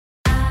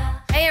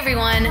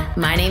everyone,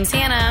 my name's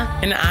Hannah.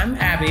 And I'm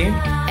Abby.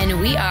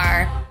 And we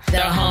are the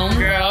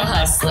Homegirl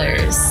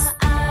Hustlers.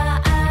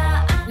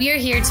 We are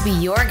here to be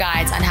your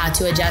guides on how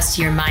to adjust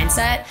to your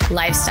mindset,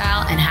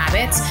 lifestyle, and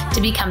habits to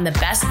become the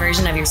best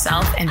version of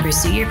yourself and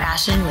pursue your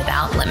passion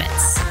without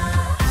limits.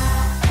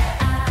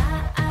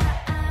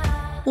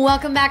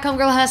 Welcome back,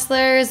 Homegirl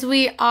Hustlers.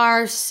 We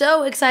are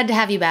so excited to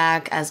have you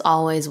back. As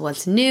always,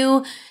 what's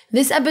new?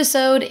 This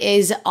episode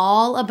is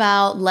all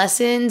about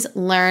lessons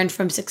learned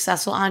from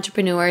successful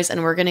entrepreneurs,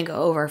 and we're going to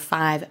go over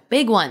 5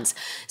 big ones.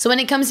 So when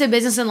it comes to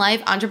business and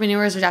life,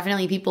 entrepreneurs are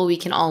definitely people we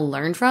can all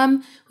learn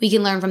from. We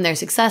can learn from their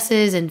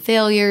successes and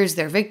failures,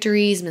 their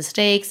victories,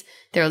 mistakes,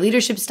 their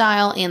leadership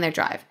style, and their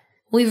drive.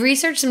 We've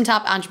researched some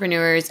top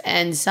entrepreneurs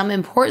and some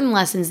important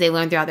lessons they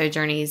learned throughout their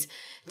journeys.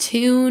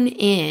 Tune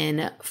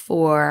in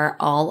for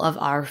all of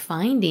our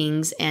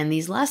findings and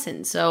these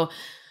lessons. So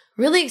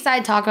really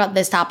excited to talk about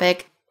this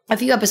topic. A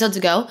few episodes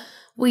ago,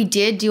 we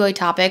did do a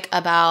topic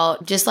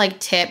about just like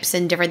tips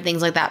and different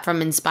things like that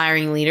from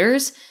inspiring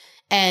leaders.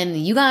 And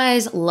you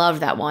guys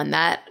loved that one.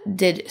 That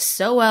did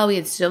so well. We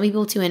had so many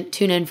people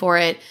tune in for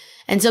it.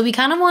 And so we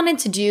kind of wanted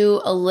to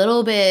do a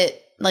little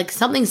bit like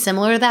something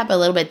similar to that, but a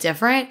little bit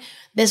different.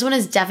 This one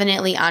is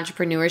definitely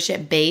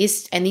entrepreneurship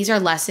based. And these are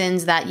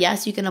lessons that,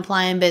 yes, you can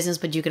apply in business,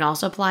 but you can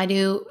also apply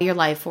to your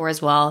life for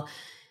as well.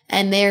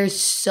 And they're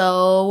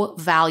so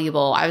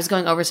valuable. I was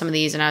going over some of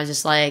these and I was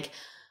just like,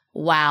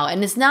 wow.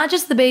 And it's not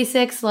just the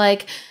basics,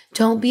 like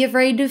don't be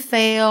afraid to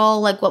fail,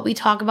 like what we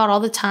talk about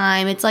all the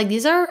time. It's like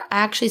these are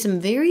actually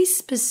some very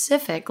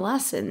specific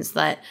lessons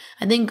that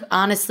I think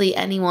honestly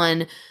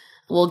anyone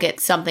will get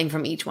something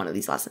from each one of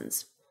these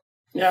lessons.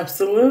 Yeah,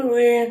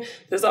 absolutely.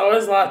 There's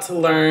always a lot to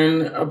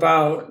learn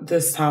about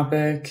this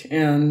topic,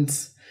 and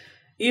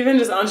even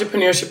just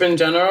entrepreneurship in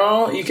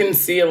general, you can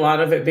see a lot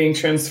of it being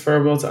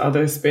transferable to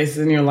other spaces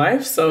in your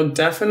life. So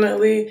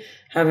definitely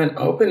have an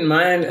open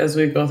mind as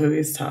we go through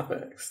these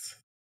topics.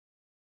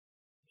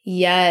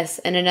 Yes.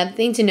 And another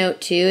thing to note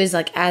too is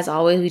like, as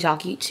always, we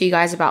talk to you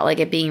guys about like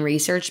it being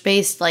research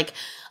based. Like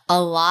a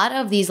lot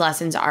of these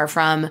lessons are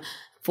from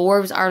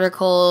Forbes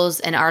articles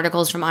and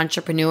articles from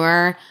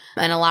Entrepreneur.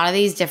 And a lot of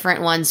these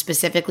different ones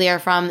specifically are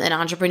from an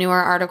Entrepreneur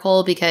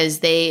article because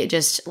they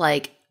just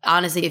like,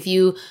 honestly, if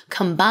you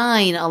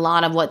combine a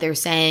lot of what they're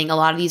saying, a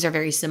lot of these are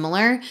very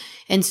similar.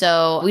 And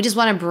so we just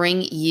want to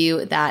bring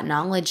you that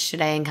knowledge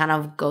today and kind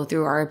of go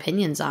through our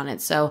opinions on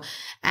it. So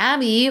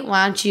Abby,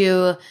 why don't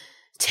you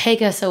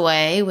take us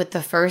away with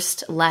the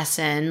first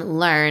lesson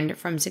learned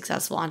from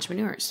successful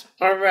entrepreneurs?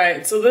 All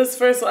right. So this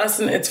first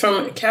lesson, it's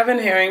from Kevin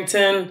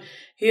Harrington.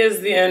 He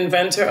is the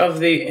inventor of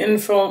the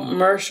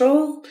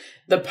infomercial,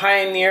 the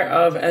pioneer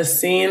of As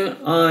Seen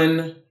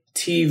on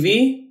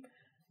TV,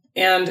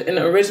 and an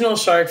original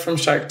shark from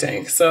Shark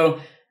Tank.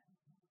 So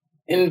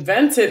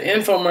invented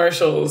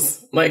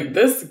infomercials. Like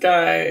this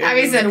guy.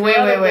 Abby said, wait.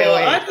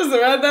 I just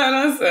read that and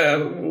I said,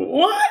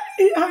 what?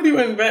 How do you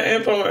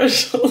invent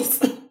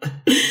infomercials?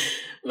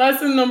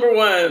 Lesson number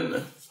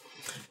 1.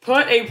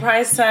 Put a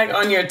price tag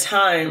on your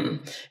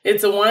time.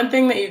 It's the one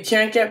thing that you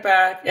can't get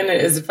back and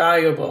it is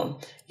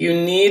valuable. You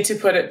need to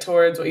put it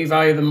towards what you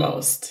value the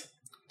most.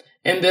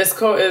 And this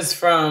quote is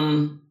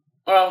from,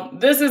 well,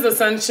 this is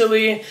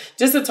essentially,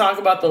 just to talk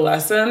about the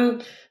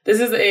lesson, this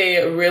is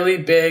a really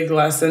big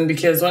lesson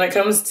because when it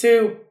comes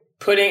to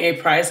putting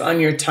a price on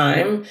your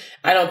time,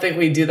 I don't think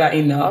we do that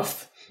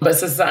enough, but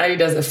society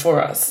does it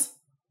for us.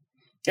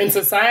 And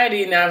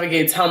society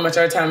navigates how much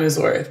our time is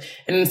worth.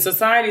 And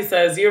society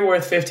says you're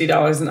worth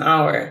 $50 an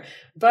hour.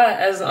 But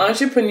as an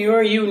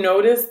entrepreneur, you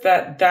notice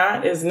that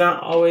that is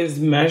not always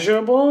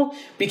measurable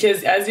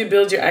because as you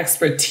build your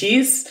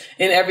expertise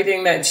in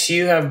everything that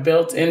you have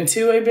built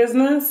into a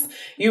business,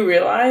 you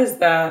realize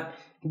that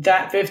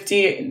that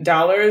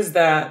 $50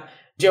 that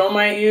Joe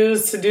might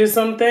use to do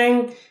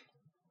something,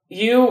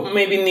 you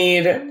maybe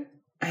need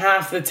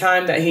half the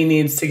time that he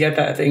needs to get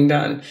that thing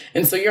done.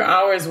 And so your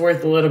hour is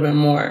worth a little bit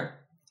more.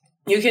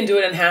 You can do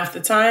it in half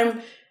the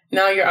time.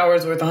 Now your hour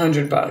is worth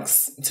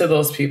 $100 to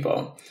those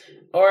people.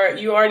 Or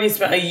you already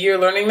spent a year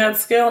learning that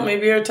skill.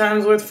 Maybe your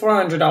time's worth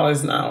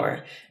 $400 an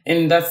hour.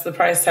 And that's the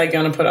price tag you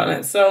want to put on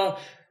it. So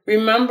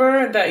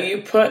remember that you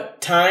put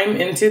time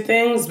into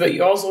things, but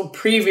you also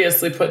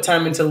previously put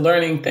time into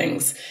learning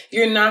things.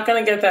 You're not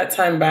going to get that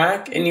time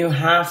back, and you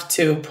have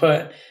to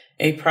put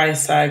a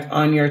price tag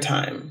on your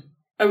time.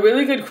 A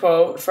really good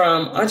quote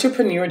from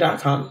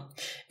entrepreneur.com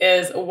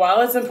is,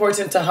 while it's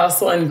important to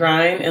hustle and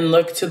grind and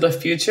look to the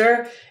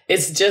future,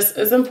 it's just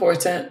as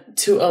important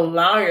to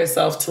allow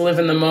yourself to live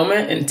in the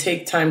moment and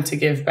take time to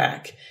give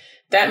back.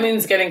 That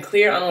means getting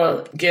clear on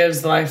what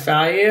gives life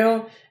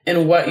value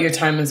and what your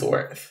time is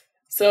worth.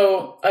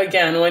 So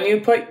again, when you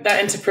put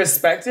that into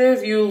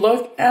perspective, you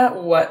look at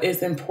what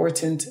is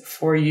important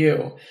for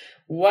you,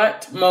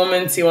 what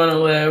moments you want to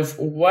live,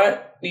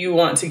 what you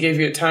want to give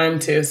your time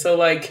to. So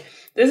like,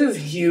 this is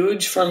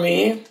huge for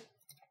me.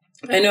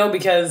 I know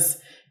because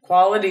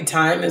quality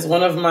time is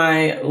one of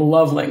my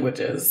love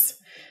languages.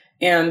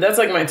 And that's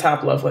like my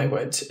top love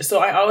language. So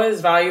I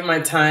always value my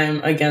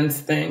time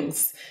against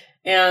things.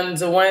 And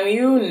when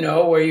you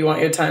know where you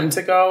want your time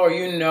to go, or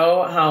you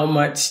know how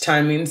much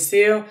time means to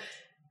you,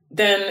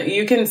 then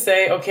you can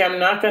say, okay, I'm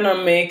not going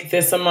to make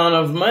this amount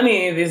of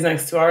money these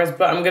next 2 hours,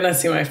 but I'm going to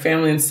see my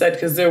family instead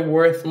because they're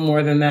worth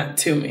more than that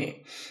to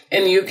me.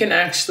 And you can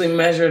actually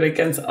measure it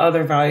against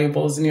other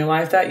valuables in your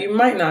life that you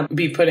might not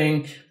be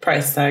putting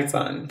price tags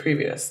on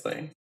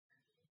previously.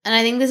 And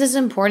I think this is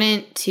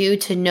important too,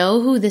 to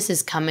know who this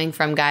is coming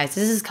from, guys.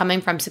 This is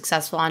coming from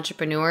successful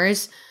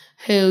entrepreneurs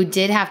who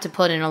did have to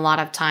put in a lot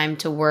of time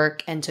to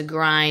work and to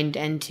grind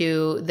and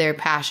to their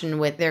passion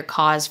with their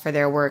cause for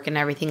their work and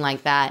everything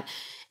like that.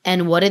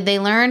 And what did they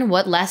learn?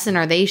 What lesson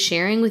are they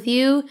sharing with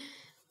you?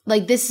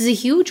 Like, this is a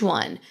huge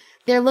one.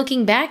 They're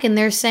looking back and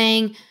they're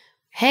saying,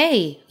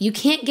 hey, you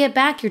can't get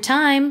back your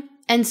time.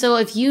 And so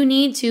if you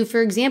need to,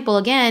 for example,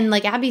 again,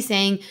 like Abby's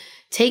saying,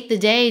 take the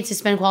day to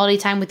spend quality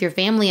time with your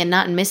family and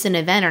not miss an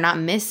event or not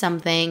miss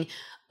something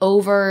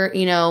over,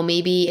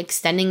 maybe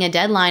extending a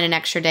deadline an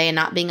extra day and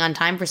not being on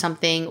time for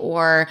something,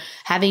 or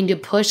having to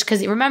push.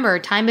 Because remember,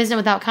 time isn't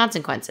without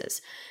consequences.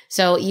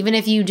 So even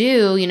if you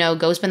do,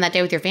 go spend that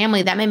day with your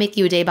family, that might make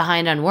you a day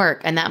behind on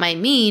work. And that might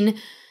mean,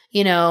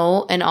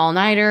 an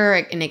all-nighter,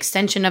 an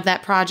extension of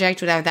that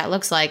project, whatever that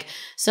looks like.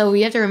 So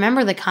you have to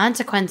remember the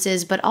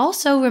consequences, but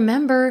also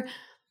remember,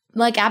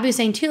 like Abby was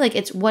saying too, like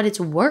it's what it's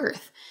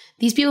worth.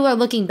 These people are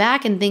looking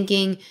back and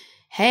thinking,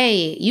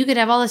 hey, you could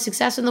have all the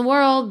success in the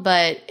world,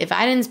 but if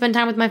I didn't spend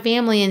time with my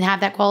family and have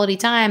that quality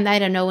time,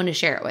 I'd have no one to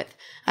share it with.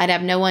 I'd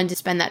have no one to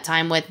spend that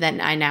time with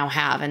that I now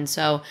have. And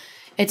so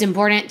it's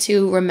important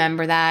to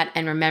remember that,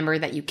 and remember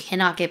that you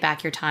cannot get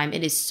back your time.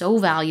 It is so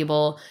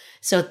valuable.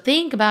 So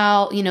think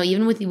about,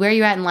 even with where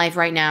you're at in life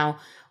right now,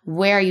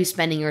 where are you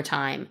spending your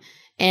time?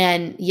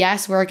 And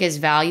yes, work is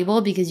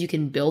valuable because you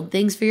can build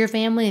things for your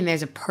family and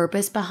there's a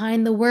purpose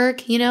behind the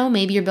work.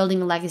 Maybe you're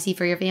building a legacy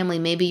for your family.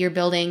 Maybe you're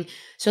building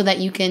so that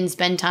you can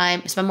spend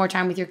more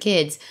time with your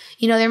kids.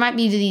 There might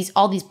be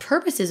all these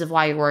purposes of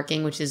why you're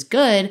working, which is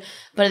good.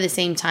 But at the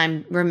same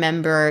time,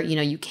 remember,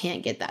 you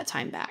can't get that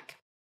time back.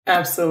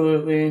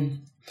 Absolutely.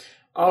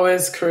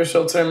 Always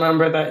crucial to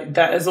remember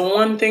that is the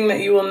one thing that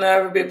you will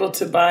never be able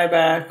to buy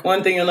back.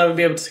 One thing you'll never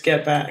be able to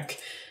get back.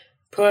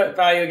 Put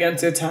value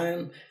against your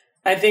time.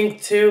 I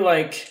think too,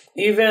 like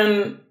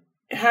even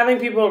having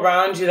people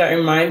around you that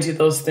remind you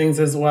those things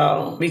as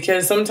well,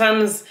 because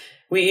sometimes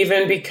we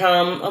even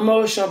become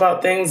emotional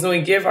about things and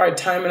we give our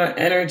time and our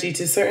energy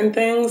to certain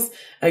things,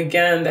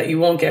 again, that you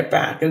won't get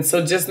back. And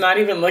so just not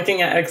even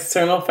looking at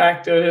external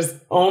factors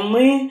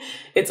only,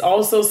 it's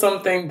also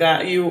something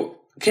that you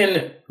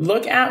can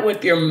look at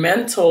with your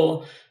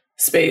mental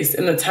space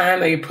and the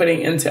time that you're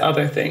putting into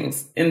other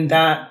things in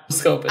that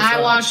scope as well.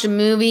 I watched a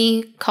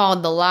movie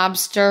called The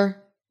Lobster.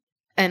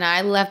 And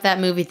I left that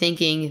movie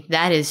thinking,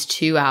 that is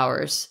 2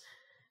 hours.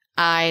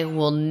 I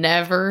will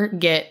never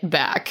get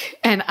back.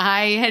 And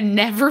I had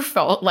never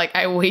felt like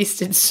I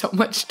wasted so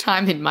much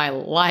time in my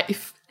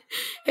life.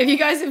 If you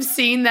guys have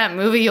seen that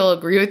movie, you'll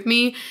agree with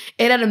me.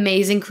 It had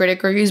amazing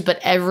critic reviews, but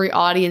every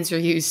audience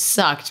review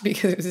sucked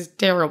because it was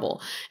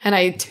terrible.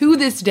 And to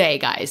this day,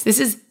 guys, this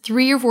is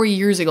 3 or 4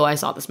 years ago I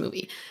saw this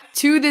movie.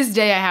 To this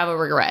day, I have a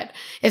regret.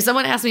 If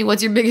someone asks me,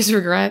 what's your biggest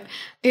regret?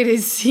 It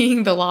is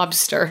seeing The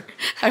Lobster.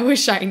 I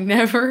wish I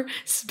never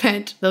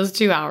spent those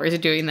 2 hours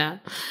doing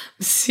that.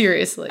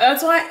 Seriously.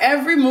 That's why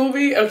every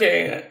movie,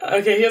 okay,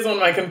 here's one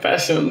of my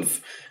confessions.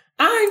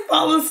 I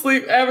fall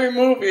asleep every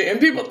movie, and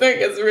people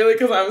think it's really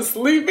because I'm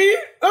sleepy.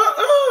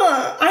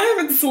 I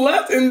haven't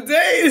slept in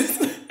days.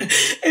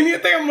 And you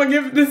think I'm going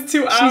to give this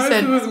 2 hours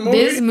to this movie?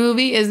 This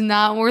movie is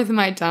not worth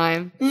my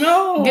time.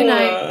 No. Good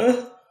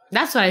night.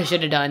 That's what I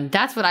should have done.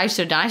 That's what I should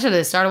have done. I should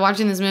have started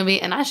watching this movie,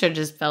 and I should have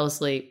just fell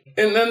asleep.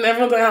 And then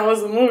everyone's like, how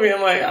was the movie?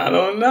 I'm like, I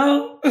don't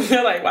know.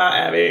 They're like, wow,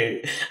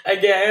 Abby.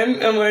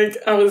 Again? I'm like,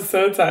 I was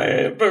so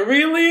tired. But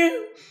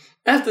really?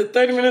 After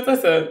 30 minutes, I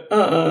said,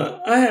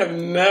 I have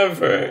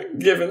never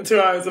given 2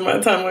 hours of my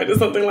time away to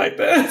something like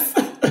this.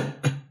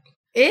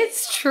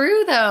 It's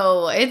true,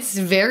 though.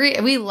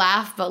 We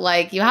laugh,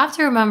 but you have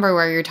to remember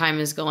where your time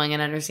is going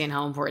and understand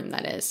how important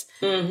that is.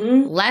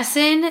 Mm-hmm.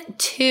 Lesson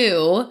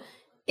 2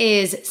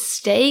 is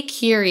stay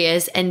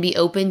curious and be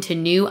open to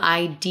new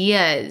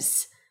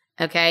ideas.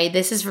 Okay,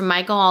 this is from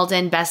Michael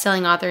Alden,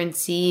 bestselling author and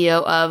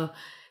CEO of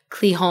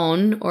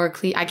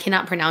Cloixonne, I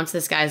cannot pronounce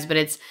this, guys, but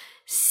it's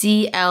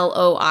Cloixonne.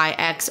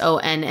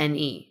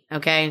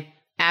 Okay,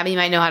 Abby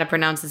might know how to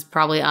pronounce this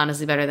probably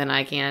honestly better than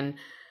I can.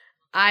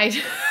 I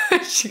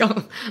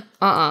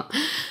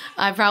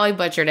probably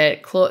butchered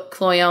it.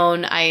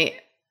 Cloixonne.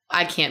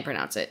 I can't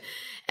pronounce it.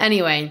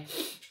 Anyway,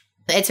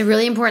 it's a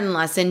really important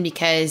lesson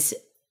because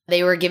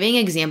they were giving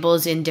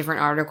examples in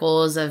different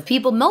articles of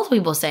multiple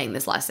people saying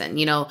this lesson,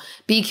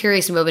 be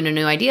curious and open to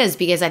new ideas,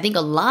 because I think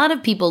a lot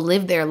of people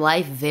live their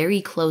life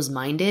very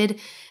closed-minded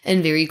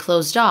and very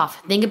closed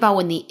off. Think about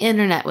when the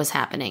internet was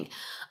happening.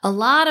 A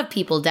lot of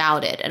people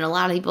doubted, and a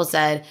lot of people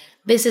said,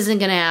 this isn't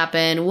going to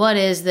happen. What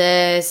is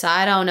this?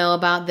 I don't know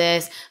about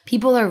this.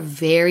 People are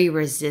very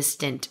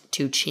resistant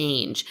to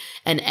change.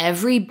 And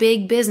every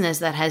big business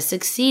that has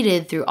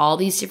succeeded through all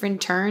these different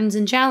turns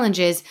and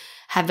challenges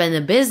have been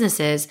the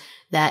businesses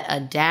that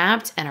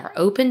adapt and are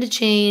open to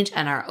change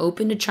and are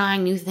open to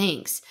trying new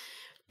things.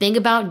 Think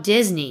about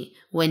Disney.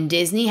 When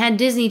Disney had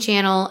Disney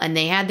Channel and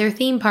they had their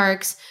theme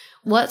parks,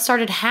 what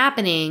started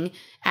happening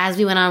as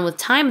we went on with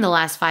time in the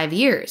last 5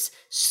 years?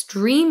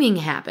 Streaming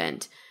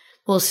happened.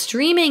 Well,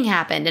 streaming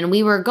happened, and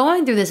we were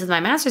going through this with my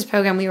master's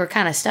program. We were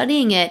kind of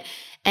studying it,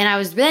 and I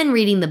was then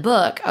reading the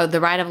book, The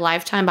Ride of a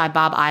Lifetime by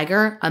Bob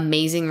Iger.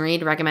 Amazing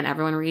read. Recommend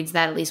everyone reads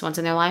that at least once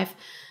in their life.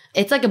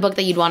 It's like a book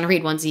that you'd want to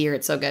read once a year.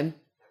 It's so good.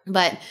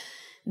 But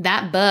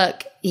that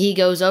book, he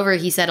goes over,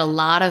 he said a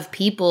lot of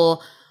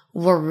people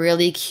were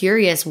really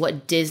curious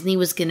what Disney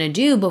was going to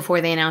do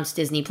before they announced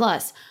Disney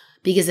Plus.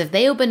 Because if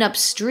they opened up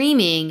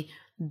streaming,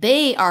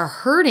 they are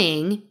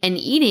hurting and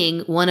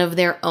eating one of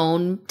their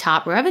own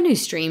top revenue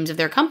streams of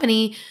their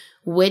company,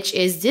 which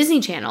is Disney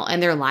Channel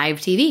and their live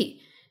TV.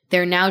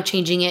 They're now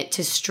changing it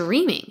to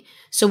streaming.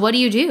 So what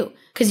do?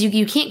 Because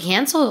you can't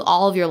cancel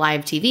all of your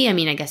live TV. I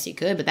mean, I guess you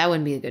could, but that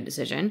wouldn't be a good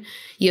decision.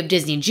 You have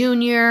Disney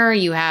Junior,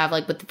 you have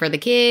for the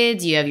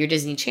kids, you have your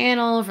Disney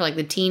Channel for like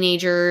the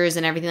teenagers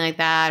and everything like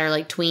that, or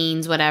like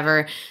tweens,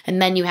 whatever.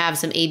 And then you have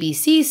some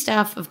ABC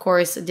stuff, of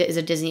course, is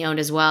a Disney owned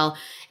as well.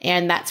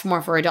 And that's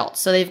more for adults.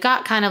 So they've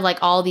got kind of like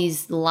all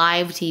these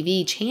live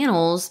TV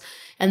channels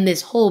and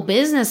this whole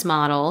business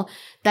model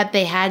that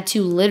they had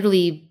to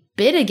literally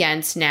bid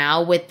against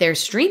now with their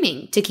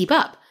streaming to keep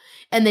up.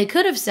 And they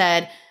could have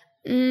said,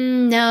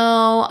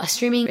 no,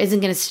 streaming isn't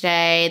going to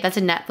stay. That's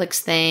a Netflix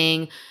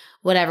thing,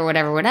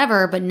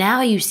 whatever. But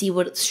now you see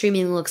what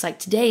streaming looks like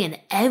today, and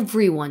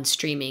everyone's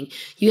streaming.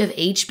 You have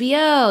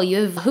HBO, you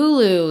have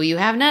Hulu, you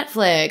have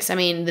Netflix. I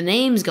mean, the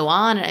names go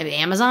on.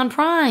 Amazon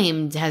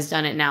Prime has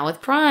done it now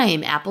with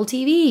Prime, Apple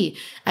TV.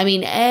 I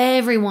mean,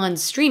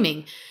 everyone's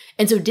streaming.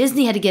 And so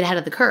Disney had to get ahead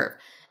of the curve.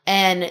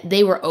 And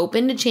they were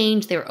open to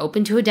change. They were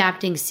open to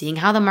adapting, seeing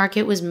how the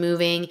market was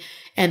moving.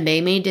 And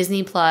they made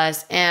Disney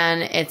Plus.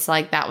 And it's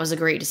like that was a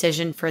great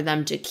decision for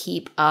them to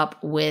keep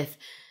up with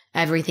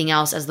everything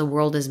else as the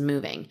world is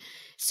moving.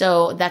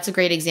 So that's a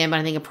great example.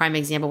 I think a prime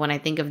example when I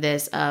think of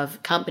this,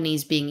 of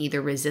companies being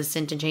either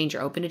resistant to change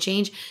or open to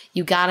change.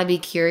 You got to be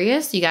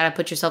curious. You got to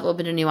put yourself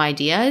open to new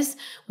ideas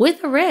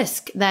with the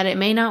risk that it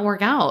may not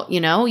work out.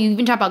 You know, you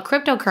even talk about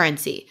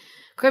cryptocurrency.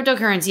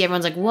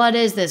 Everyone's like, what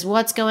is this?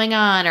 What's going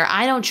on? Or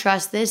I don't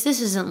trust this.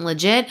 This isn't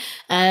legit.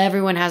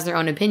 Everyone has their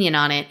own opinion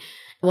on it.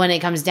 When it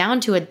comes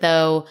down to it,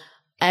 though,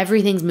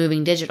 everything's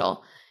moving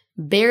digital.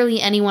 Barely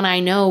anyone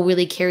I know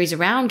really carries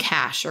around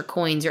cash or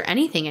coins or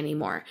anything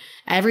anymore.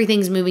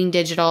 Everything's moving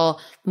digital.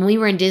 When we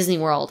were in Disney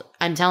World,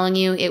 I'm telling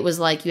you, it was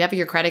like you have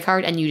your credit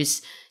card and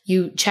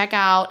you check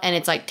out and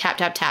it's like tap,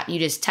 tap, tap. You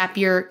just tap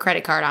your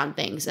credit card on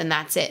things and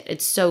that's it.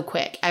 It's so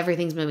quick.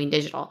 Everything's moving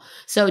digital.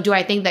 So do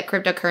I think that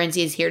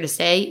cryptocurrency is here to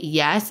stay?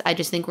 Yes. I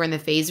just think we're in the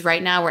phase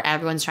right now where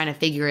everyone's trying to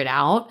figure it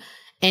out.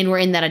 And we're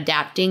in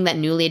that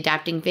newly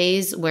adapting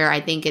phase where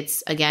I think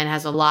it's, again,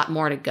 has a lot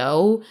more to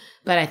go.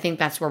 But I think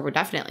that's where we're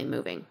definitely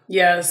moving.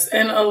 Yes.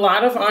 And a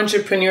lot of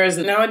entrepreneurs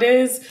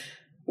nowadays,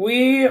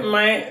 we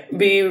might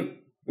be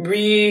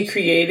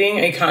recreating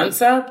a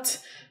concept,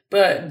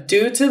 but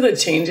due to the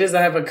changes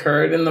that have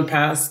occurred in the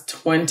past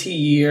 20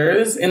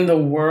 years in the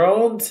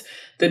world,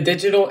 the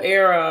digital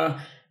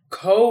era,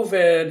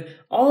 COVID,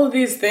 all of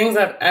these things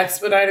have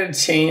expedited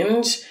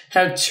change,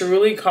 have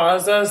truly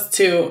caused us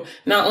to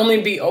not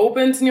only be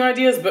open to new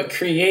ideas, but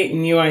create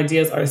new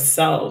ideas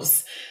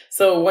ourselves.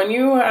 So when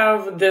you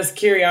have this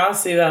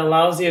curiosity that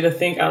allows you to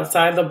think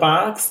outside the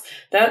box,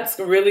 that's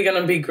really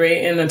going to be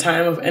great in a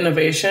time of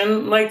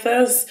innovation like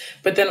this.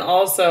 But then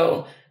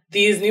also,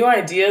 these new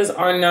ideas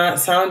are not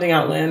sounding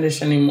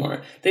outlandish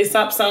anymore. They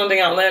stopped sounding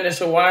outlandish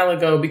a while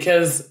ago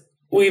because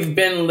we've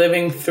been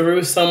living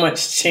through so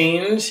much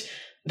change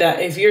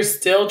that if you're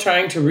still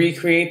trying to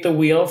recreate the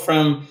wheel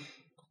from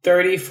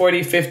 30,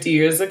 40, 50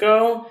 years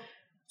ago,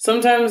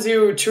 sometimes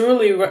you're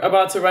truly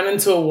about to run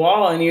into a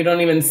wall and you don't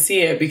even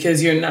see it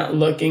because you're not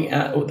looking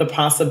at the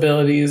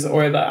possibilities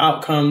or the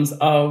outcomes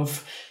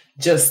of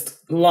just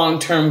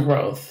long-term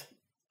growth.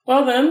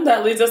 Well, then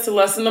that leads us to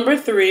lesson number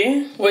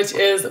 3, which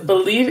is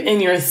believe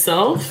in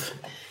yourself,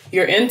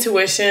 your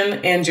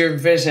intuition, and your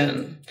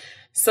vision.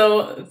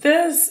 So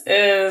this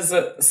is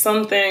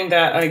something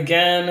that,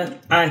 again,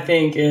 I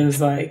think is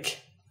like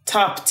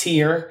top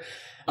tier.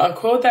 A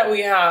quote that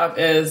we have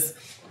is,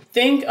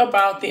 think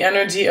about the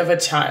energy of a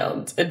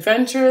child,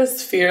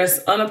 adventurous, fierce,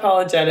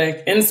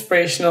 unapologetic,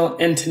 inspirational,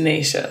 and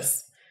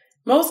tenacious.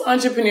 Most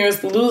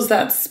entrepreneurs lose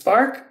that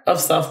spark of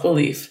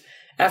self-belief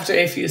after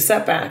a few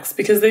setbacks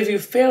because they view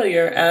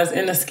failure as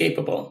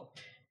inescapable.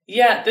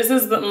 Yet, this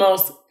is the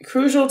most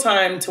crucial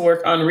time to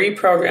work on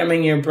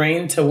reprogramming your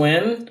brain to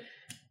win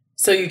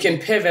so you can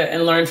pivot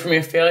and learn from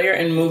your failure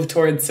and move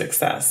towards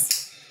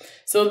success.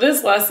 So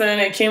this lesson,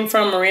 it came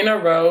from Marina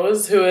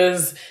Rose, who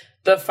is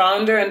the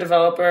founder and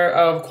developer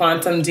of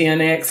quantum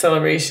DNA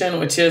acceleration,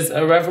 which is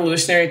a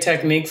revolutionary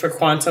technique for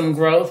quantum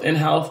growth in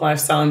health,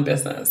 lifestyle, and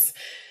business.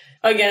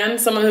 Again,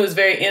 someone who's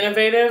very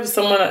innovative,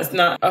 someone that's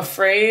not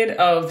afraid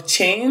of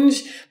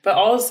change, but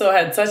also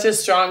had such a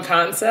strong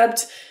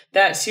concept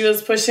that she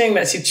was pushing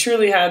that she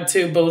truly had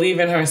to believe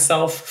in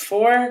herself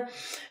for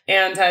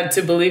and had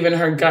to believe in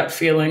her gut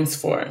feelings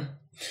for.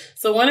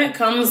 So when it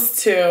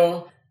comes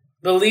to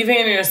believing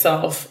in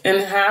yourself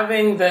and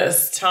having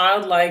this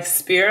childlike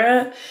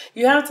spirit,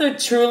 you have to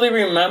truly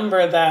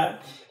remember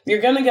that you're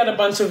going to get a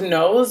bunch of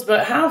no's,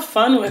 but have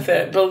fun with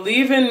it.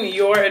 Believe in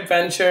your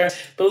adventure.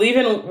 Believe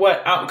in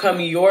what outcome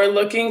you're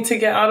looking to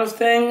get out of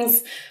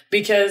things.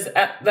 Because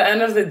at the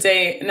end of the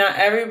day, not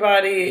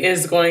everybody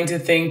is going to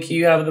think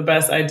you have the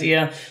best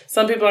idea.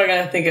 Some people are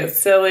going to think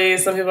it's silly.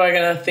 Some people are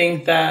going to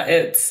think that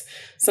it's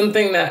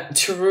something that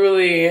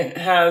truly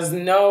has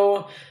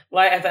no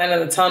light at the end of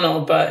the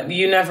tunnel, but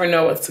you never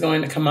know what's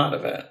going to come out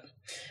of it.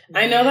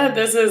 I know that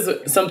this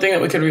is something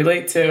that we could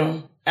relate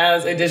to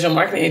as a digital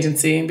marketing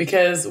agency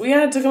because we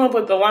had to come up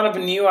with a lot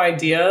of new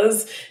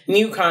ideas,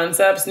 new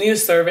concepts, new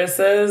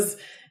services,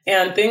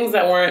 and things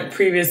that weren't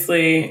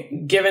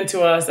previously given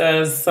to us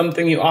as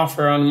something you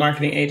offer on a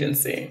marketing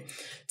agency.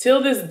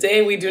 Till this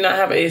day, we do not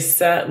have a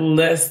set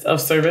list of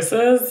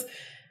services,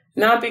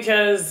 not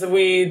because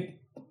we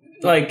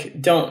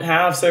don't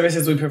have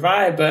services we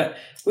provide, but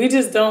we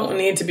just don't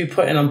need to be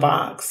put in a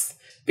box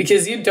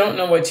because you don't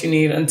know what you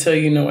need until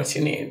you know what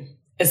you need,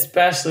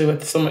 especially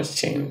with so much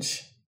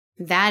change.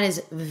 That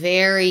is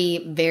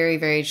very, very,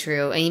 very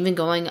true. And even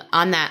going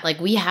on that,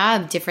 we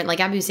have different, like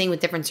Abby was saying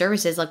with different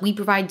services, we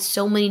provide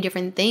so many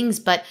different things,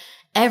 but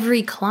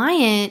every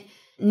client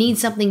needs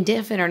something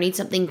different or needs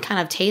something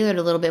kind of tailored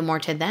a little bit more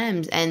to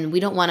them. And we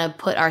don't want to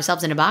put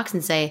ourselves in a box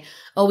and say,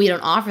 oh, we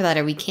don't offer that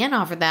or we can't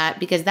offer that,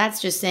 because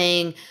that's just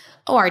saying,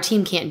 oh, our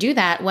team can't do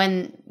that,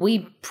 when we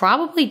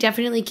probably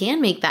definitely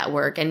can make that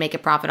work and make a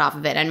profit off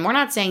of it. And we're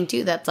not saying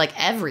too, that's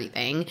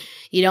everything.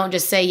 You don't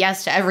just say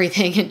yes to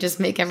everything and just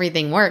make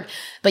everything work,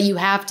 but you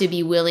have to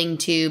be willing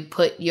to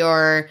put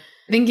your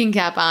thinking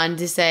cap on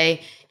to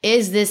say,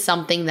 is this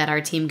something that our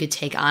team could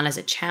take on as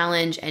a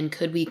challenge? And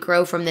could we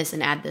grow from this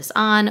and add this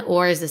on?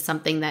 Or is this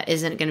something that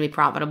isn't going to be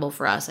profitable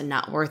for us and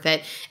not worth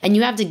it? And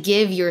you have to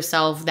give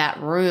yourself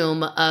that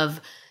room of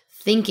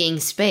thinking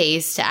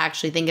space to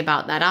actually think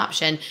about that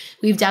option.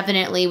 We've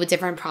definitely, with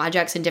different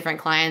projects and different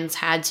clients,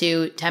 had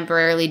to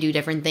temporarily do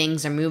different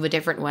things or move a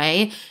different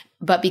way.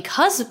 But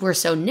because we're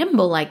so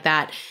nimble like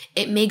that,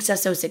 it makes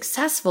us so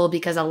successful,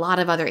 because a lot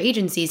of other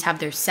agencies have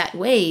their set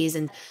ways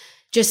and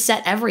just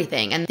set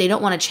everything, and they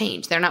don't want to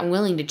change. They're not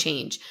willing to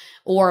change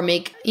or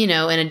make, an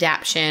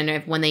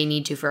adaptation when they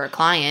need to for a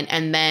client.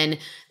 And then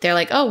they're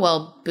like, oh,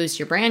 well, Boost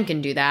Your Brand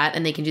can do that.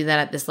 And they can do that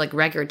at this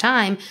record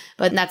time,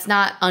 but that's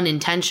not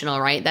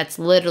unintentional, right? That's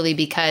literally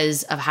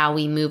because of how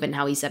we move and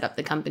how we set up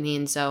the company.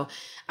 And so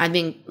I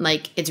think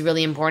it's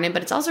really important,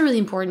 but it's also really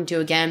important to,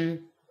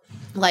 again,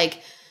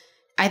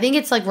 I think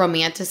it's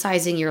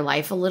romanticizing your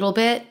life a little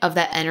bit of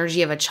that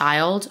energy of a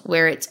child,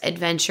 where it's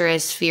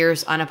adventurous,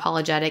 fierce,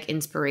 unapologetic,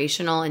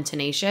 inspirational, and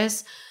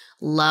tenacious.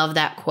 Love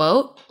that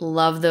quote.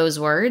 Love those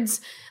words.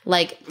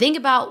 Think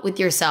about with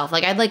yourself.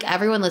 I'd like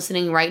everyone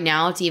listening right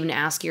now to even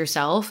ask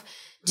yourself,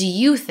 do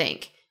you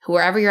think,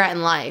 wherever you're at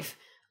in life,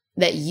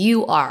 that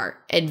you are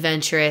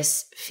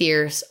adventurous,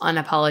 fierce,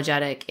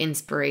 unapologetic,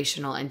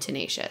 inspirational, and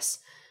tenacious?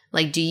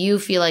 Do you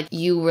feel like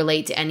you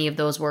relate to any of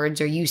those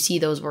words, or you see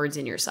those words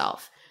in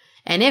yourself?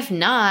 And if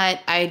not,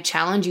 I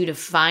challenge you to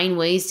find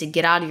ways to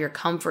get out of your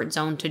comfort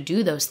zone to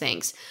do those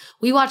things.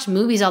 We watch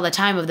movies all the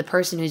time of the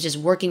person who's just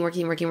working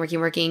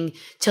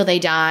till they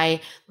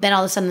die. Then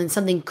all of a sudden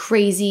something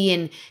crazy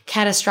and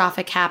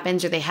catastrophic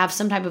happens, or they have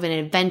some type of an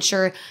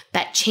adventure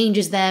that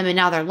changes them, and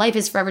now their life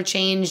is forever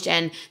changed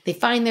and they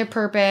find their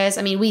purpose.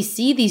 I mean, we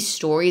see these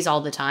stories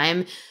all the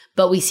time,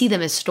 but we see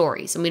them as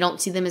stories and we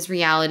don't see them as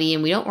reality,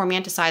 and we don't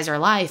romanticize our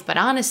life. But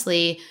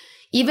honestly,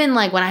 even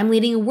when I'm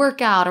leading a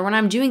workout or when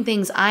I'm doing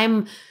things,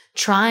 I'm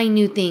trying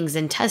new things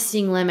and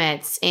testing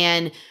limits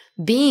and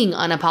being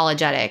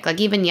unapologetic.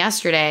 Even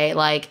yesterday,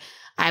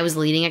 I was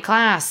leading a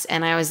class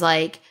and I was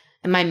and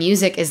my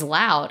music is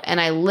loud. And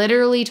I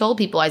literally told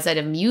people, I said,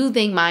 if you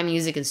think my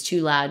music is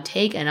too loud,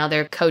 take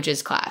another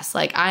coach's class.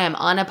 I am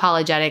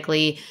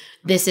unapologetically,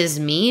 this is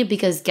me,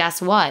 because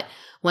guess what?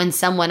 When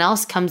someone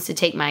else comes to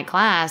take my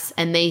class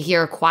and they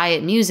hear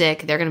quiet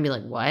music, they're going to be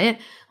like, what?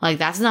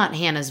 That's not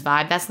Hannah's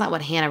vibe. That's not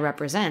what Hannah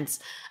represents.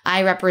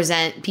 I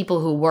represent people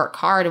who work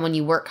hard. And when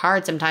you work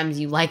hard, sometimes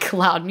you like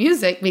loud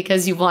music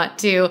because you want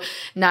to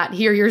not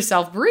hear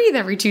yourself breathe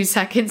every 2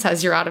 seconds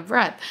as you're out of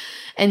breath.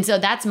 And so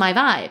that's my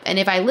vibe. And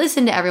if I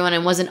listened to everyone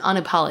and wasn't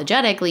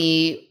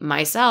unapologetically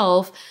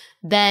myself,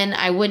 then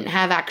I wouldn't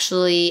have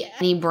actually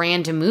any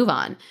brand to move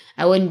on.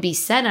 I wouldn't be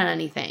set on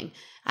anything.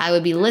 I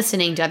would be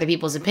listening to other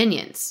people's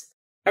opinions.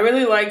 I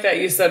really like that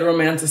you said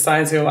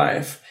romanticize your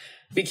life,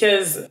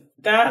 because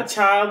that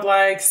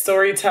childlike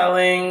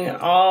storytelling,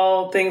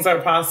 all things are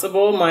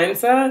possible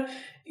mindset,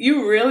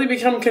 you really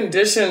become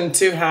conditioned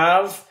to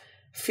have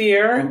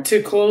fear,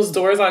 to close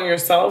doors on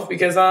yourself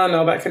because, oh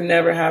no, that could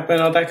never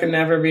happen. Oh, that could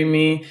never be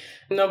me.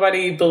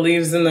 Nobody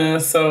believes in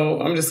this, so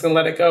I'm just going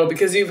to let it go,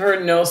 because you've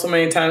heard no so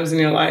many times in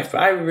your life.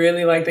 But I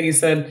really like that you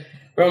said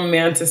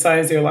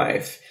romanticize your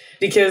life,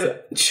 because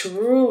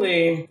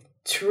truly,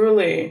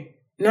 truly,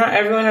 not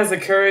everyone has the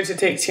courage to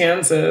take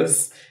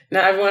chances.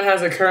 Not everyone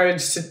has the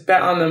courage to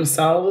bet on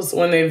themselves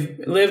when they've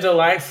lived a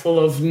life full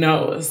of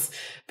no's.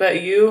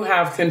 But you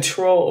have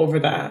control over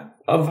that,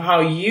 of how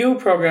you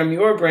program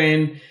your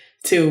brain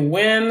to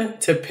win,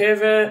 to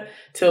pivot,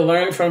 to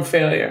learn from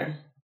failure.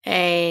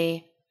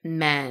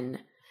 Amen.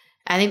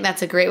 I think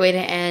that's a great way to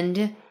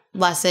end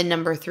lesson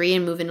number 3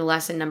 and move into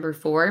lesson number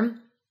 4.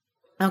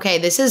 Okay,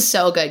 this is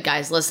so good,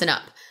 guys. Listen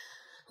up.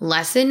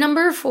 Lesson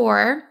number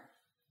 4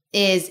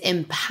 is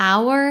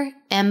empower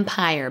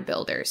empire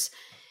builders.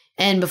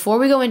 And before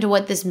we go into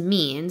what this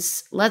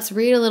means, let's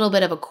read a little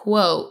bit of a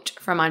quote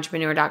from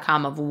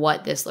entrepreneur.com of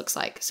what this looks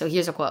like. So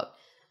here's a quote.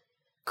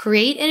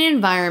 Create an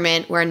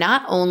environment where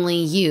not only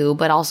you,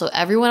 but also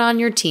everyone on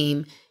your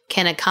team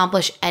can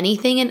accomplish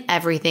anything and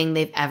everything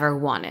they've ever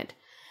wanted.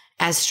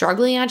 As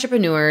struggling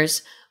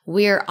entrepreneurs,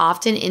 we are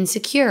often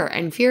insecure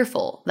and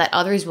fearful that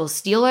others will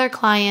steal our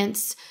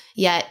clients,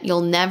 yet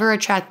you'll never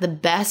attract the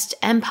best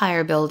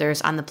empire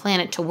builders on the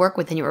planet to work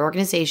within your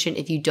organization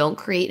if you don't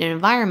create an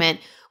environment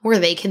where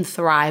they can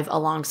thrive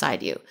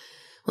alongside you.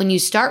 When you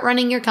start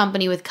running your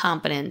company with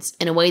confidence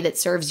in a way that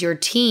serves your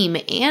team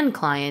and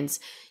clients,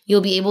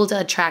 you'll be able to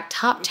attract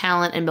top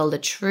talent and build a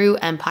true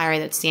empire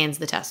that stands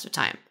the test of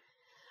time.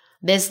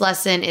 This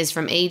lesson is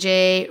from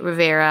AJ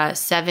Rivera,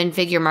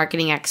 7-figure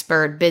marketing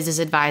expert, business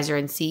advisor,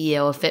 and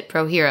CEO of Fit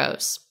Pro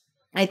Heroes.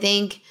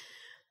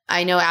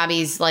 I know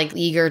Abby's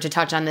eager to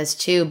touch on this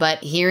too,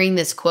 but hearing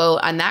this quote,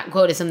 and that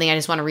quote is something I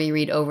just want to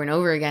reread over and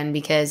over again,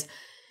 because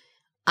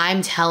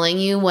I'm telling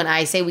you, when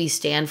I say we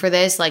stand for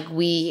this,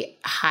 we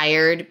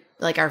hired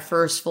our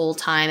first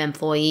full-time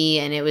employee,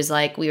 and it was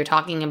we were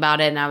talking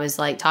about it, and I was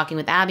talking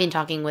with Abby and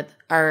talking with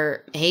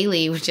our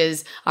Haley, which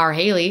is our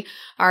Haley,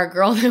 our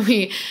girl that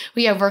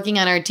we have working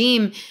on our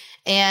team.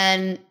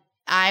 And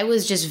I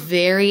was just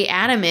very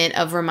adamant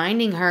of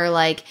reminding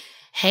her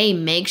hey,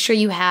 make sure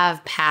you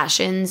have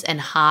passions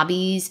and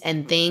hobbies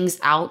and things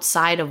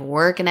outside of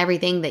work and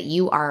everything that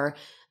you are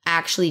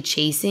actually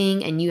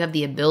chasing and you have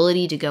the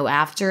ability to go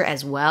after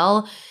as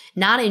well.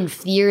 Not in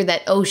fear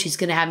that, she's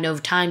going to have no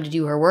time to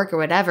do her work or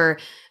whatever,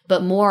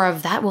 but more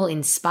of that will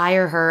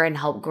inspire her and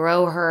help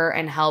grow her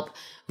and help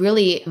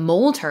really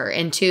mold her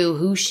into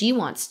who she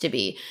wants to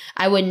be.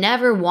 I would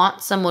never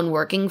want someone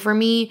working for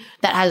me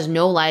that has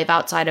no life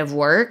outside of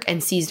work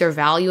and sees their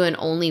value in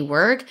only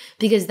work,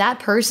 because that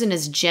person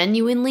is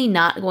genuinely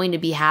not going to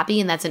be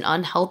happy, and that's an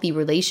unhealthy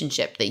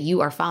relationship that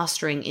you are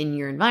fostering in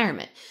your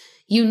environment.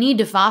 You need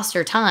to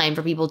foster time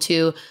for people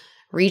to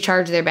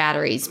recharge their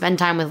batteries, spend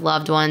time with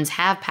loved ones,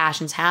 have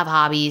passions, have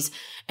hobbies,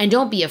 and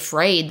don't be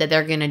afraid that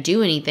they're going to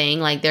do anything.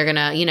 They're going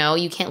to,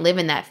 you can't live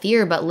in that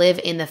fear, but live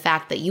in the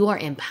fact that you are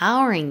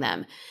empowering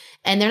them.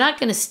 And they're not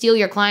going to steal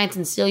your clients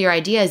and steal your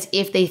ideas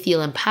if they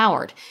feel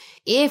empowered.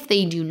 If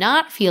they do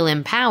not feel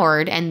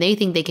empowered and they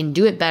think they can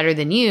do it better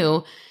than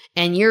you,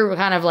 and you're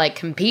kind of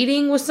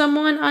competing with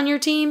someone on your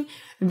team,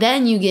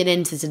 then you get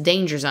into the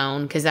danger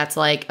zone, because that's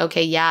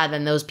okay, yeah,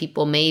 then those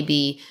people may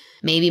be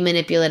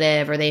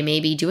manipulative, or they may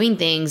be doing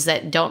things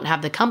that don't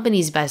have the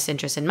company's best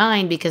interest in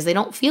mind because they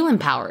don't feel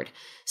empowered.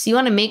 So you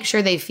want to make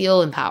sure they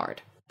feel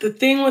empowered. The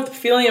thing with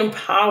feeling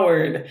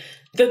empowered,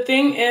 the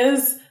thing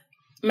is,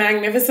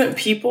 magnificent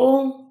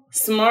people,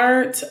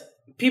 smart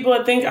people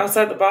that think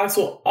outside the box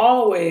will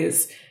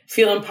always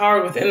feel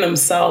empowered within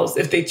themselves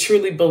if they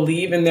truly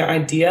believe in their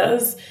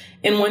ideas.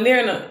 And when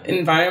they're in an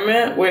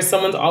environment where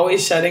someone's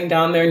always shutting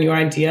down their new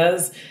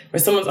ideas, where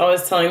someone's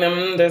always telling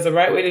them there's a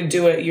right way to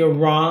do it, you're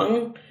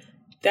wrong,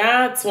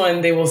 that's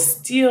when they will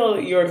steal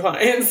your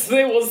clients.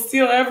 They will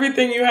steal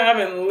everything you have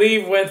and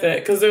leave with it.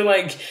 Because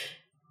they're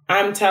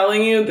I'm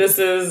telling you,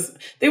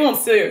 they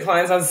won't steal your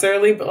clients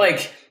necessarily,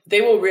 but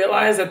they will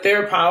realize that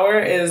their power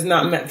is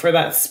not meant for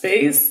that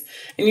space.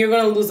 And you're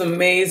going to lose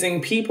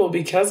amazing people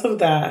because of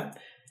that.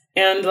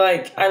 And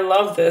I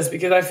love this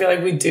because I feel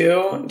we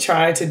do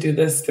try to do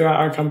this throughout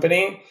our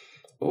company.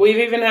 We've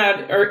even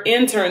had our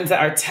interns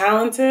that are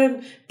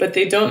talented, but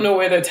they don't know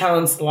where their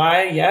talents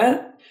lie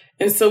yet.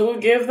 And so we'll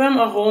give them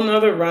a whole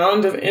nother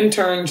round of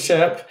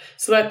internship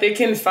so that they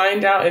can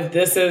find out if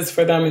this is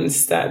for them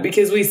instead.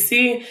 Because we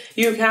see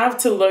you have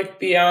to look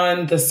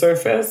beyond the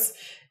surface,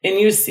 and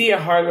you see a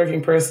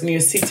hardworking person, you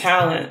see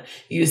talent,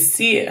 you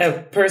see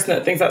a person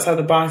that thinks outside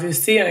the box, you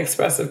see an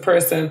expressive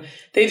person.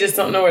 They just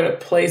don't know where to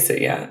place it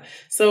yet.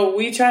 So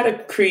we try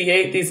to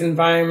create these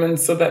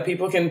environments so that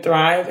people can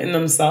thrive in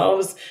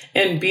themselves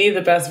and be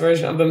the best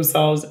version of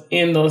themselves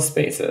in those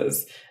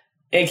spaces,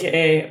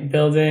 aka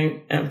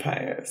building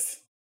empires.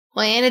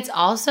 Well, and it's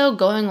also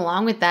going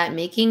along with that,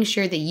 making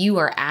sure that you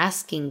are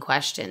asking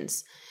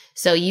questions.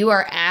 So you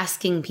are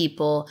asking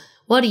people,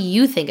 what do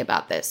you think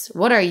about this?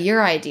 What are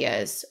your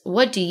ideas?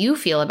 What do you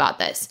feel about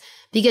this?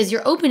 Because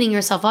you're opening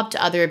yourself up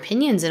to other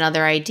opinions and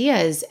other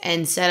ideas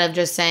instead of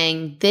just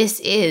saying, this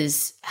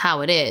is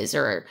how it is,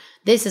 or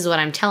this is what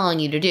I'm telling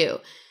you to do.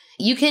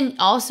 You can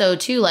also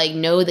too,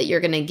 know that you're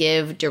going to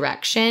give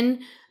direction,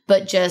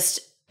 but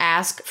just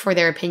ask for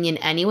their opinion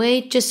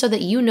anyway, just so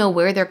that you know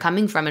where they're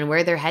coming from and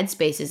where their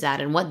headspace is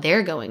at and what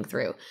they're going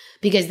through,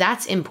 because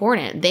that's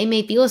important. They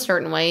may feel a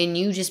certain way and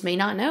you just may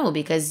not know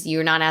because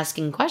you're not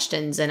asking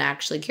questions and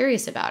actually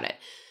curious about it.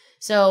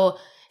 So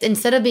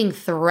instead of being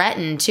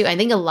threatened too, I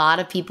think a lot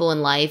of people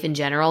in life in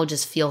general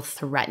just feel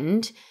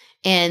threatened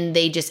and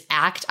they just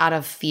act out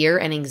of fear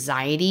and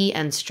anxiety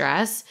and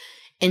stress.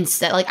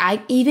 Instead,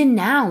 like even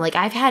now, like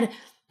I've had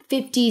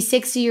 50,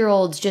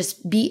 60-year-olds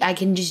I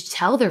can just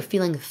tell they're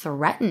feeling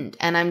threatened.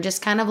 And I'm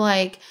just kind of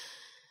like,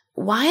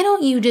 why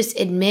don't you just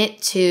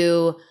admit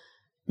to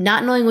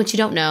not knowing what you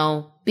don't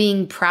know,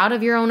 being proud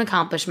of your own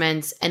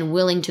accomplishments and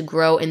willing to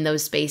grow in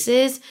those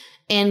spaces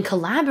and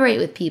collaborate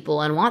with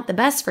people and want the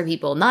best for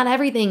people. Not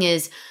everything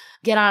is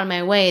get out of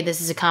my way.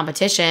 This is a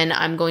competition.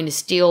 I'm going to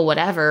steal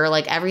whatever.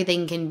 Like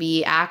everything can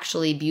be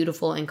actually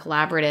beautiful and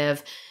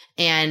collaborative.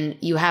 And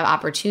you have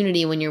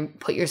opportunity when you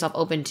put yourself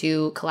open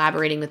to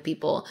collaborating with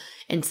people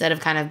instead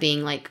of kind of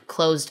being like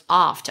closed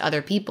off to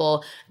other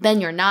people. Then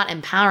you're not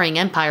empowering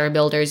empire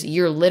builders.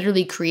 You're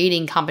literally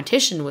creating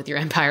competition with your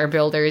empire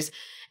builders.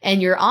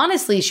 And you're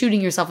honestly shooting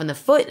yourself in the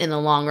foot in the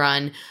long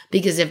run,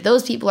 because if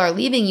those people are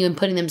leaving you and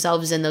putting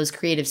themselves in those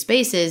creative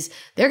spaces,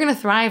 they're going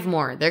to thrive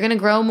more. They're going to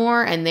grow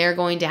more, and they're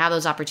going to have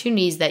those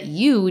opportunities that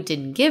you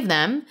didn't give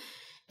them.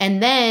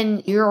 And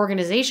then your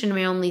organization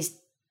may only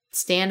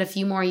stand a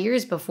few more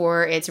years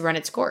before it's run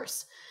its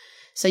course.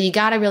 So you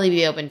got to really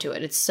be open to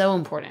it. It's so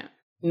important.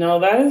 No,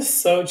 that is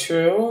so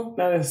true.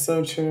 That is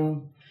so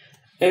true.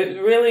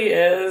 It really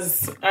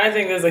is. I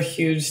think there's a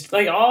huge,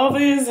 like all of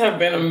these have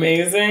been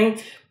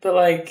amazing, but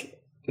like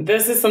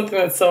this is something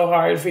that's so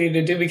hard for you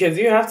to do because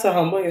you have to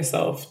humble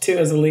yourself too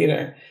as a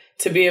leader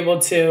to be able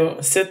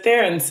to sit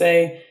there and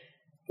say,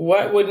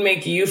 what would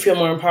make you feel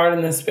more empowered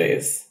in this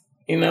space,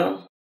 you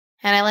know?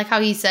 And I like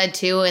how he said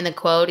too in the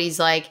quote, he's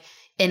like,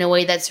 in a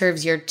way that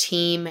serves your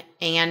team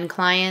and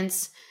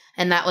clients.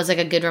 And that was like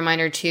a good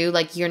reminder too.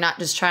 Like you're not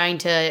just trying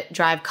to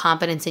drive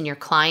confidence in your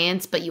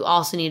clients, but you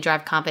also need to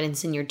drive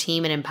confidence in your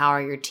team and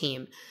empower your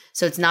team.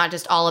 So it's not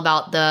just all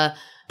about the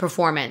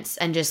performance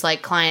and just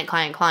like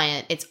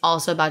client. It's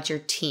also about your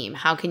team.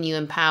 How can you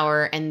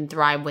empower and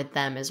thrive with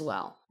them as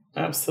well?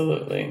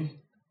 Absolutely.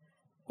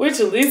 Which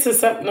leads to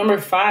step number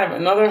 5,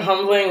 another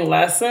humbling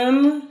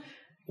lesson.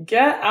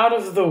 Get out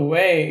of the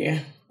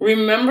way.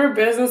 Remember,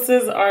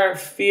 businesses are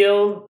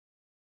fueled.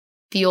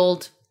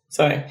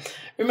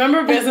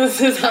 Remember,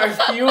 businesses are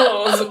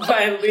fueled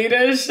by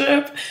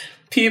leadership,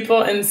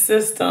 people, and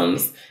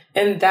systems,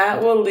 and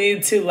that will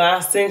lead to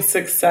lasting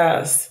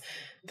success.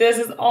 This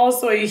is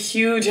also a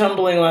huge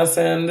humbling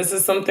lesson. This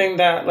is something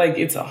that,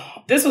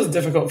 this was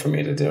difficult for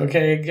me to do,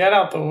 okay? Get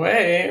out the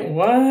way.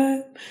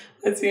 What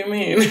do you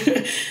mean?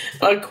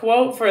 A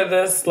quote for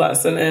this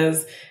lesson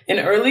is, an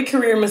early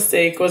career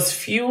mistake was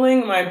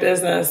fueling my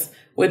business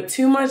with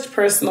too much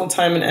personal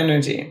time and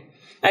energy.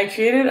 I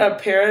created a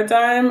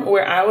paradigm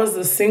where I was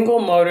the single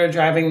motor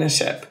driving the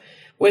ship.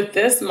 With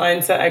this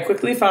mindset, I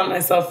quickly found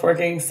myself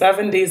working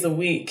 7 days a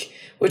week,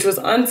 which was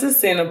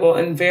unsustainable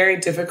and very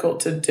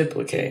difficult to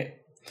duplicate.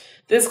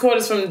 This quote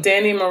is from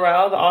Danny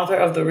Morell, the author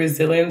of The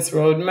Resilience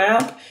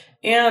Roadmap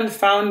and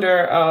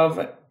founder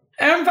of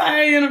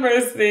Empire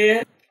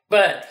University.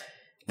 But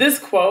this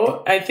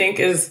quote, I think,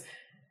 is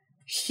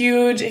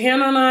huge.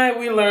 Hannah and I,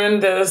 we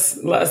learned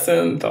this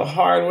lesson the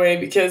hard way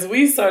because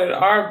we started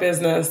our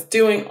business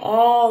doing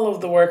all of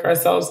the work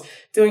ourselves,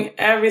 doing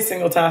every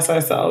single task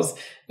ourselves,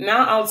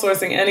 not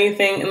outsourcing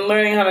anything and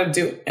learning how to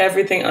do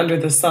everything under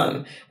the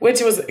sun,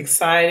 which was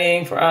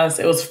exciting for us.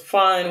 It was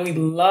fun. We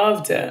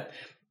loved it.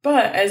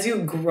 But as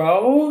you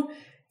grow,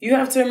 you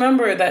have to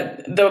remember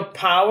that the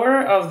power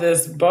of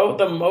this boat,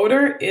 the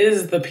motor,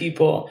 is the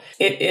people.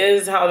 It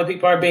is how the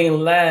people are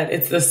being led.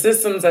 It's the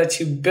systems that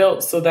you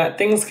built so that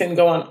things can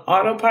go on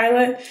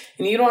autopilot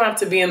and you don't have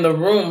to be in the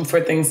room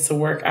for things to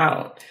work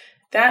out.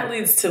 That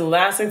leads to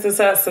lasting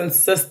success and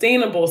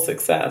sustainable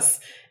success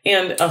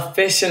and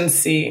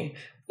efficiency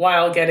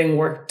while getting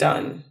work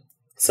done.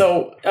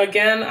 So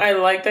again, I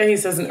like that he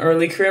says an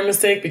early career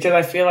mistake because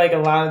I feel like a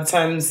lot of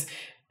times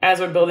as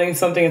we're building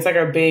something, it's like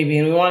our baby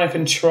and we want to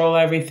control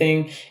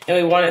everything and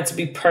we want it to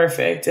be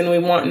perfect and we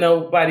want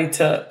nobody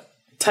to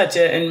touch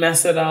it and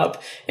mess it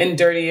up and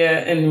dirty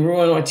it and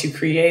ruin what you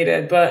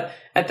created. But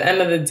at the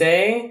end of the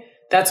day,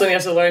 that's when you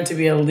have to learn to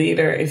be a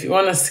leader. If you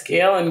want to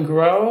scale and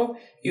grow,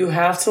 you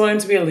have to learn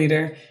to be a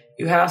leader.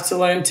 You have to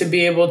learn to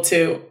be able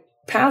to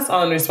pass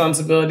on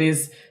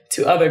responsibilities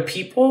to other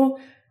people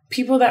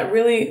that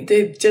really,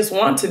 they just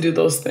want to do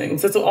those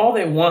things. That's all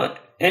they want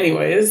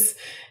anyways.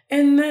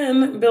 And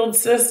then build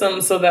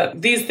systems so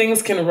that these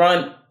things can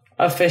run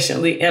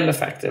efficiently and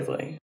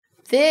effectively.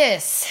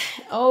 This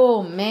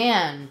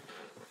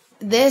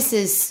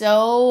is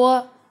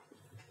so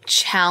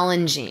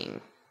challenging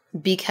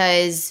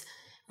because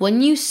when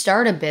you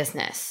start a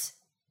business,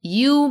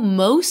 you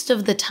most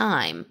of the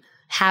time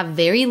have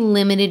very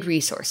limited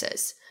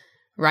resources,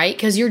 right?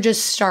 Because you're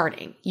just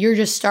starting. You're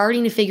just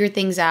starting to figure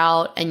things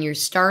out and you're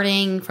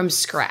starting from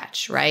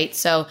scratch, right?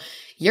 So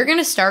you're going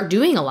to start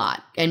doing a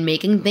lot and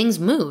making things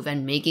move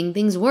and making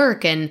things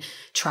work and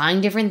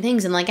trying different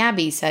things. And like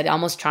Abby said,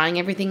 almost trying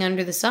everything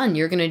under the sun.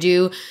 You're going to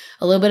do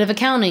a little bit of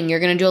accounting. You're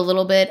going to do a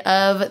little bit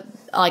of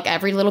like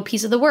every little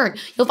piece of the work.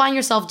 You'll find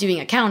yourself doing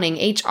accounting,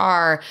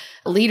 HR,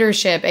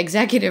 leadership,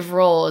 executive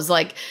roles,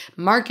 like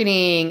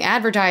marketing,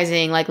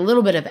 advertising, like a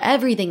little bit of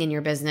everything in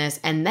your business.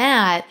 And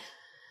that,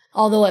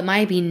 although it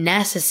might be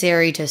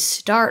necessary to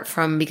start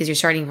from because you're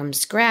starting from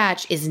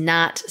scratch, is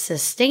not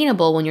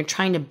sustainable when you're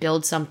trying to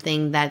build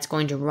something that's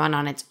going to run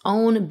on its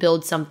own,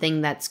 build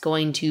something that's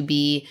going to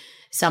be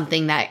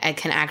something that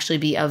can actually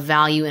be of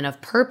value and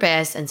of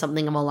purpose and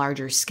something of a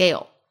larger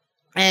scale.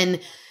 And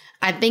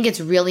I think it's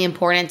really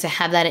important to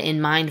have that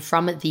in mind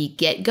from the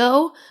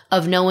get-go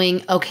of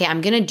knowing, okay, I'm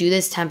going to do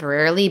this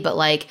temporarily, but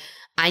like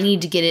I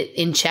need to get it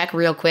in check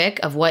real quick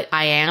of what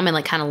I am and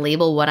like kind of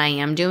label what I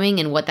am doing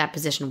and what that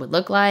position would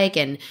look like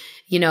and,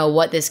 you know,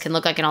 what this can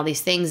look like and all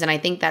these things. And I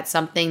think that's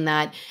something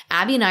that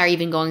Abby and I are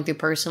even going through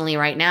personally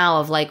right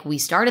now of like, we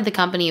started the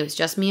company, it was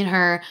just me and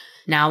her.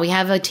 Now we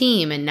have a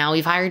team and now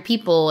we've hired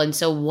people. And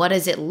so what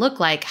does it look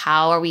like?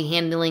 How are we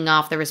handling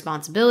off the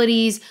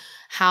responsibilities?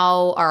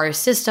 How are our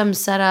systems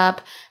set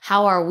up?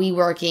 How are we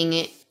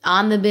working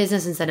on the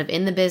business instead of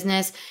in the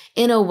business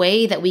in a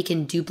way that we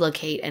can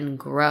duplicate and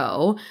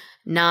grow?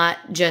 Not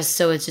just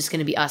so it's just going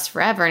to be us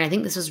forever. And I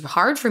think this was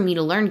hard for me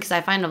to learn because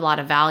I find a lot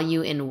of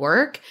value in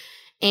work.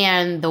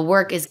 And the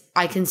work is,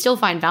 I can still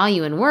find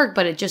value in work,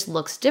 but it just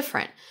looks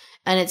different.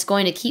 And it's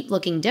going to keep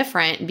looking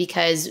different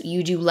because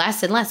you do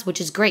less and less,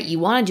 which is great. You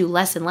want to do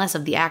less and less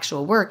of the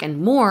actual work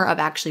and more of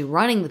actually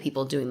running the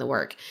people doing the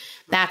work.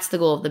 That's the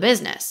goal of the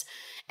business.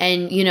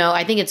 And, you know,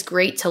 I think it's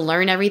great to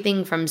learn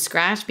everything from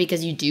scratch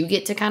because you do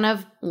get to kind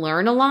of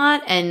learn a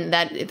lot and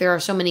that there are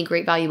so many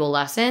great valuable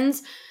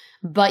lessons.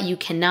 But you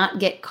cannot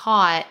get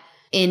caught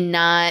in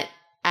not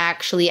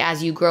actually,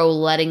 as you grow,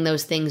 letting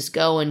those things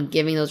go and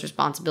giving those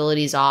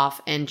responsibilities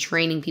off and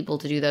training people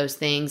to do those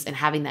things and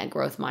having that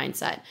growth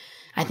mindset.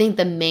 I think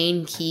the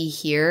main key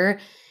here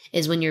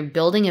is when you're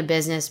building a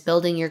business,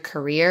 building your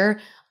career,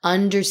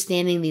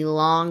 understanding the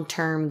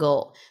long-term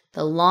goal.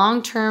 The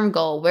long-term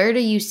goal, where do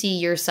you see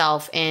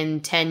yourself in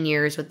 10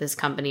 years with this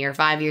company or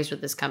 5 years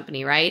with this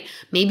company, right?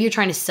 Maybe you're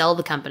trying to sell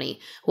the company.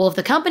 Well, if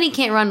the company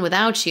can't run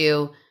without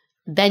you,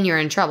 then you're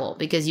in trouble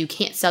because you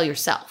can't sell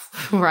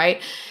yourself,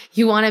 right?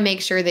 You want to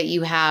make sure that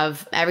you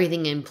have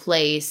everything in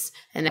place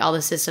and all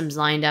the systems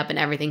lined up and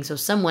everything so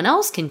someone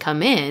else can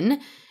come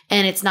in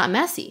and it's not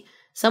messy.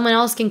 Someone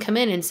else can come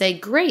in and say,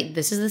 great,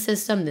 this is the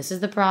system, this is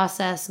the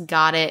process,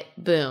 got it,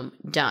 boom,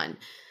 done.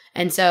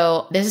 And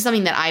so this is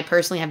something that I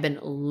personally have been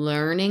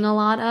learning a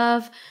lot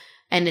of,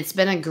 and it's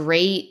been a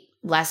great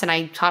lesson.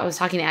 I was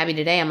talking to Abby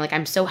today. I'm like,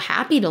 I'm so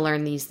happy to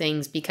learn these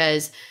things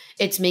because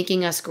it's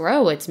making us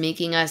grow. It's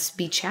making us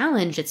be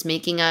challenged. It's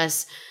making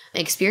us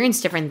experience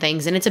different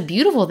things. And it's a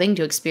beautiful thing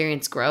to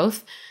experience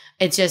growth.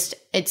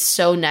 It's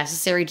so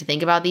necessary to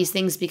think about these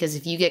things because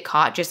if you get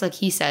caught, just like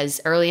he says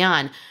early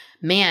on,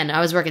 man, I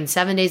was working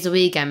 7 days a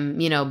week. I'm,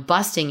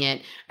 busting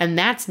it. And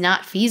that's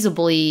not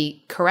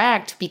feasibly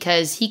correct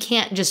because he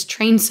can't just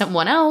train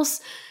someone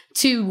else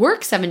to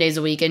work 7 days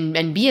a week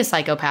and be a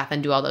psychopath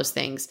and do all those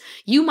things.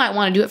 You might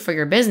want to do it for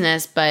your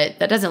business, but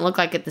that doesn't look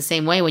like it the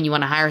same way when you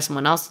want to hire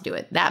someone else to do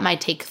it. That might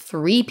take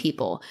 3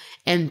 people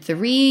and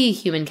 3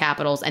 human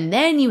capitals. And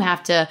then you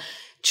have to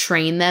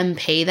train them,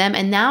 pay them.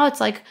 And now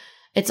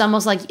it's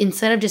almost like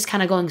instead of just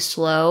kind of going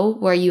slow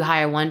where you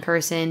hire one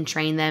person,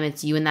 train them,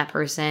 it's you and that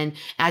person.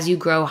 As you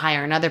grow,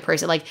 hire another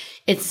person. Like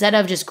instead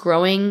of just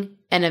growing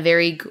in a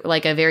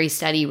very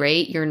steady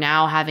rate, you're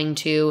now having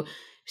to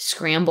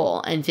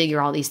scramble and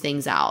figure all these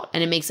things out.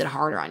 And it makes it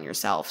harder on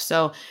yourself.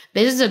 So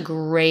this is a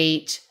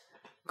great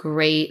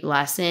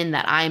lesson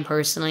that I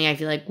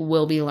feel like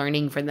will be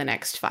learning for the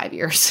next 5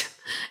 years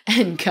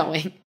and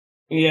going.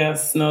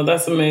 Yes, no,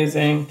 that's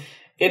amazing.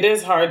 It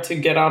is hard to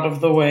get out of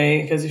the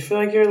way because you feel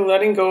like you're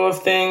letting go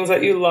of things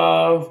that you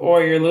love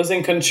or you're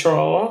losing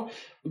control,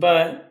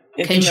 but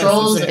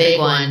control is a big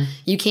one.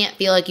 You can't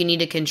feel like you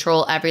need to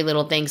control every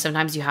little thing.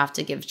 Sometimes you have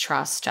to give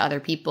trust to other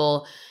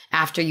people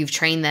after you've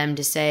trained them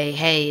to say,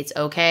 hey, it's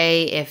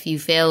okay if you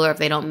fail or if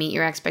they don't meet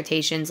your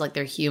expectations, like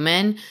they're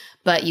human,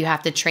 but you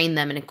have to train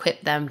them and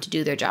equip them to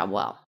do their job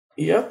well.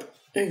 Yep,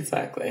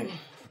 exactly.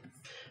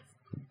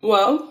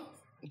 Well,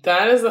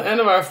 that is the end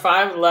of our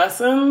 5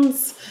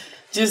 lessons.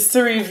 Just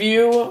to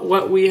review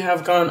what we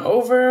have gone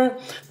over.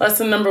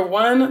 Lesson number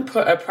 1,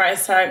 put a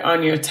price tag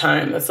on your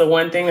time. That's the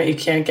one thing that you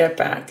can't get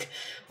back.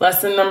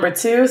 Lesson number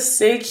 2,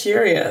 stay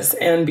curious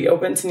and be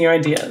open to new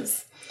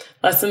ideas.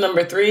 Lesson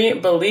number 3,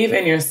 believe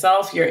in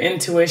yourself, your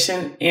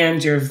intuition,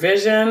 and your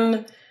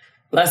vision.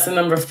 Lesson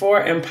number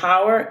 4,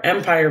 empower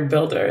empire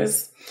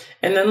builders.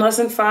 And then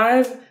lesson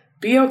 5,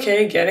 be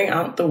okay getting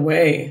out the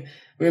way.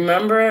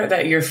 Remember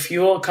that your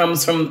fuel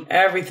comes from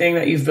everything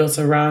that you've built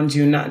around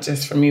you, not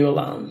just from you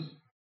alone.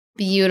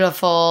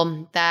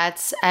 Beautiful.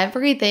 That's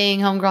everything,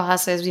 Homegirl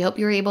Hustlers. We hope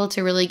you were able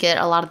to really get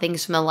a lot of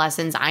things from the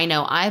lessons. I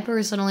know I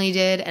personally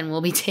did and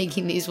will be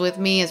taking these with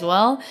me as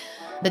well.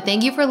 But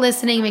thank you for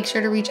listening. Make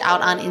sure to reach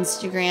out on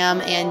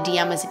Instagram and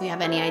DM us if you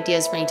have any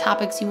ideas for any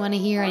topics you want to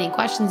hear, any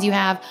questions you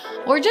have,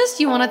 or just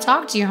you want to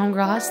talk to your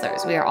homegirl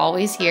hustlers. We are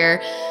always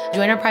here.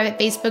 Join our private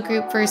Facebook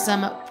group for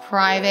some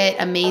private,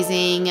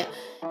 amazing,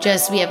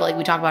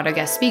 we talk about our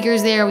guest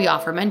speakers there. We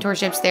offer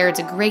mentorships there. It's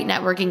a great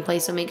networking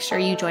place. So make sure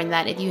you join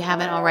that if you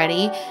haven't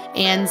already.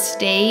 And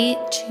stay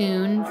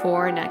tuned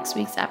for next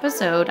week's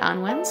episode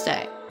on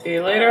Wednesday. See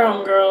you later,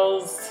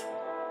 homegirls.